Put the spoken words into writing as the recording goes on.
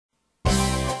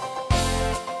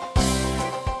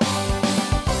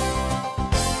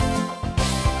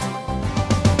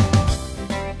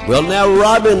Well, now,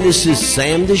 Robin, this is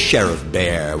Sam the Sheriff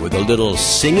Bear with a little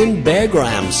singing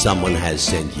beargram someone has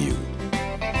sent you.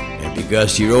 And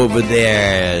because you're over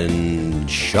there in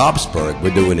Sharpsburg,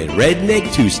 we're doing it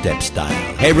redneck two-step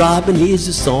style. Hey, Robin, here's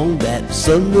a song that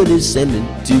someone is sending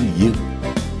to you.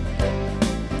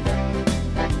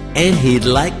 And he'd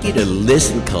like you to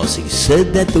listen, 'cause he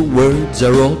said that the words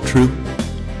are all true.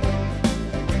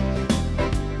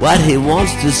 What he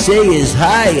wants to say is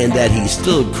hi, and that he's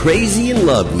still crazy in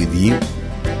love with you.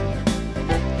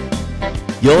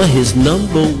 You're his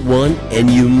number one,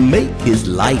 and you make his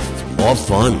life more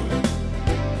fun.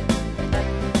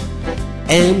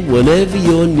 And whenever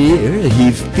you're near, he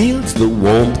feels the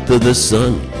warmth of the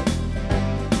sun.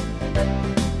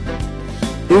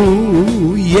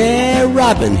 Ooh, yeah,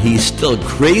 Robin, he's still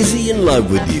crazy in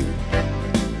love with you.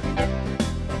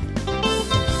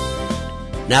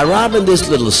 Now, Robin, this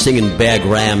little singing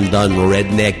beargram done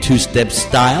redneck two-step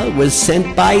style was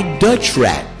sent by Dutch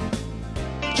Rat.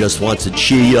 Just wants to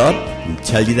cheer you up and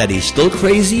tell you that he's still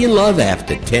crazy in love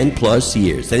after 10 plus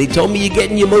years. And he told me you're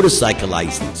getting your motorcycle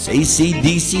license.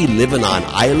 AC/DC, living on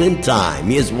island time.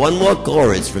 Here's one more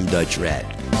chorus from Dutch Rat.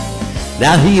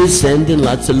 Now he is sending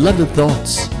lots of loving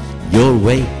thoughts your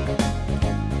way.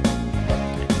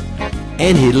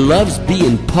 And he loves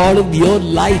being part of your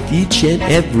life each and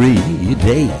every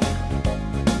day.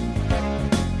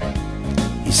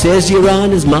 He says you're on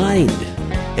his mind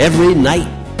every night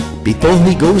before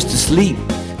he goes to sleep.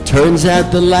 Turns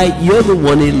out the light, you're the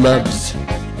one he loves,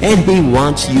 and he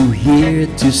wants you here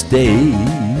to stay.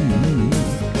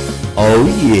 Oh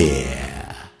yeah.